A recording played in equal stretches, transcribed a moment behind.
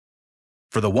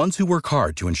For the ones who work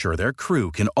hard to ensure their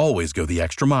crew can always go the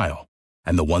extra mile,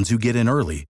 and the ones who get in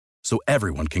early so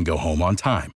everyone can go home on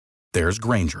time, there's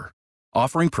Grainger,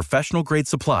 offering professional-grade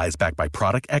supplies backed by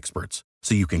product experts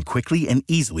so you can quickly and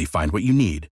easily find what you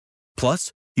need.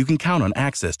 Plus, you can count on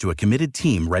access to a committed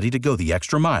team ready to go the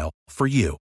extra mile for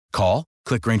you. Call,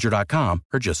 click Grainger.com,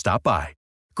 or just stop by.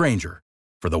 Grainger,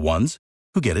 for the ones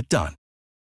who get it done.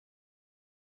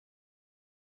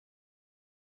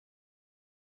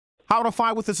 How to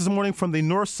find with us this morning from the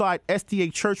Northside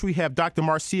SDA Church. We have Dr.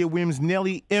 Marcia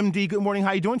Williams-Nelly, MD. Good morning.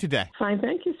 How are you doing today? Fine,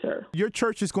 thank you, sir. Your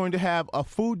church is going to have a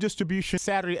food distribution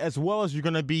Saturday, as well as you're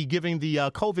going to be giving the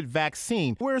COVID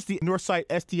vaccine. Where is the Northside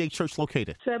SDA Church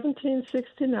located?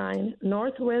 1769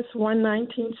 Northwest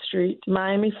 119th Street,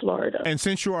 Miami, Florida. And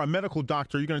since you are a medical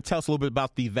doctor, you're going to tell us a little bit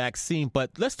about the vaccine, but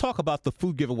let's talk about the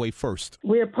food giveaway first.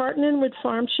 We are partnering with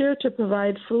FarmShare to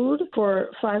provide food for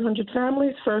 500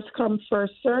 families, first come,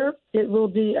 first serve. It will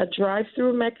be a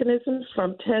drive-through mechanism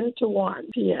from 10 to 1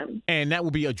 p.m. And that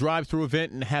will be a drive-through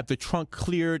event and have the trunk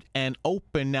cleared and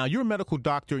open. Now, you're a medical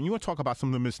doctor, and you want to talk about some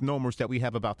of the misnomers that we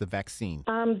have about the vaccine.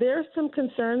 There are some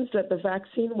concerns that the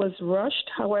vaccine was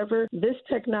rushed. However, this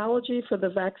technology for the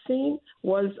vaccine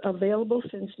was available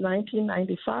since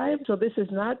 1995, so this is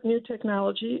not new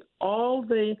technology. All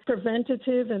the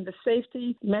preventative and the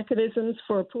safety mechanisms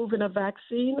for approving a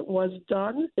vaccine was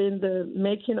done in the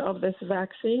making of this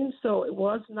vaccine, so it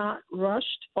was not rushed.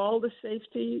 All the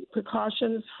safety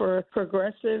precautions for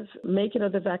progressive making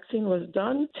of the vaccine was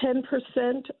done.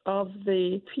 10% of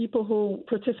the people who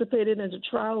participated in the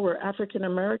trial were African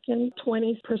American,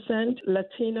 20%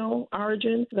 Latino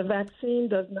origin. The vaccine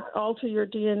does not alter your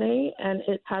DNA, and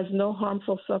it has no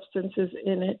harmful substances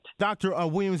in it. Dr.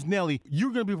 Williams-Nelly,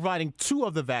 you're going to be providing two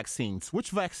of the vaccines.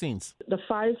 Which vaccines? The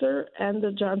Pfizer and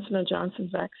the Johnson Johnson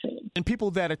vaccine. And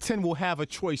people that attend will have a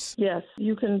choice. Yes,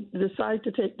 you can decide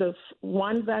to take the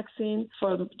one vaccine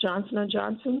for Johnson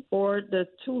Johnson or the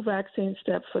two vaccine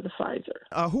step for the Pfizer.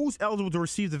 Who's eligible to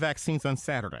receive the vaccines on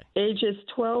Saturday? Ages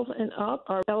 12 and up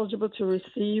are eligible to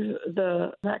receive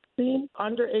the vaccine.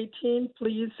 Under 18,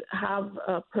 please have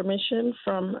permission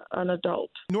from an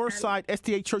adult. Northside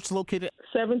SDA Church located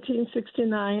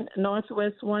 1769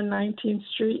 Northwest 119th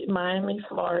Street, Miami,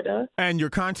 Florida. And your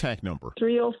contact number?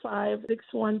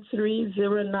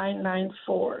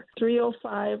 305-613-0994.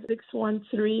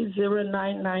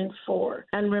 305-613-0994.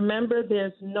 And remember,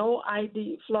 there's no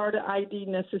ID, Florida ID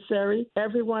necessary.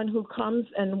 Everyone who comes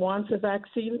and wants a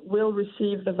vaccine will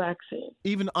receive the vaccine.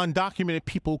 Even undocumented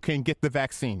people can get the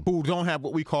vaccine who don't have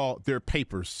what we call their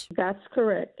papers. That's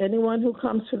correct. Anyone who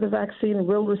comes for the vaccine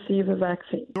will receive a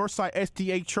vaccine. Northside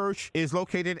SDA Church is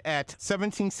located at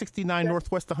 1769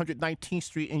 Northwest 119th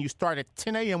Street, and you start at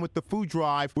 10 a.m. with the food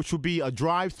drive, which will be a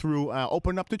drive-through,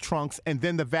 open up the trunks, and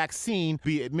then the vaccine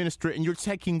be administered, and you're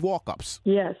taking walk-ups.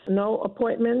 Yes, no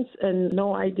appointments and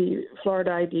no ID,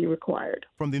 Florida ID required.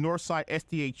 From the Northside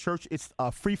SDA Church, it's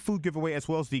a free food giveaway as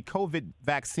well as the COVID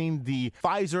vaccine, the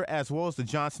Pfizer as well as the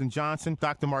Johnson Johnson.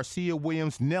 Dr. Marcia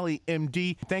Williams-Nelly,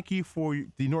 MD, thank you for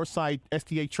the Northside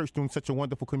SDA Church doing such a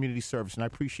wonderful community service, and I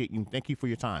appreciate you. Thank you for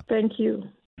your time. Thank you.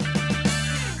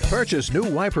 Purchase new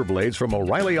wiper blades from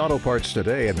O'Reilly Auto Parts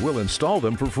today and we'll install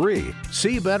them for free.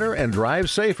 See better and drive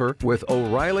safer with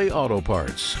O'Reilly Auto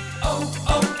Parts. Oh,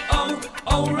 oh,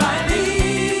 oh,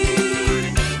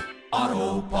 O'Reilly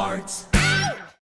Auto Parts.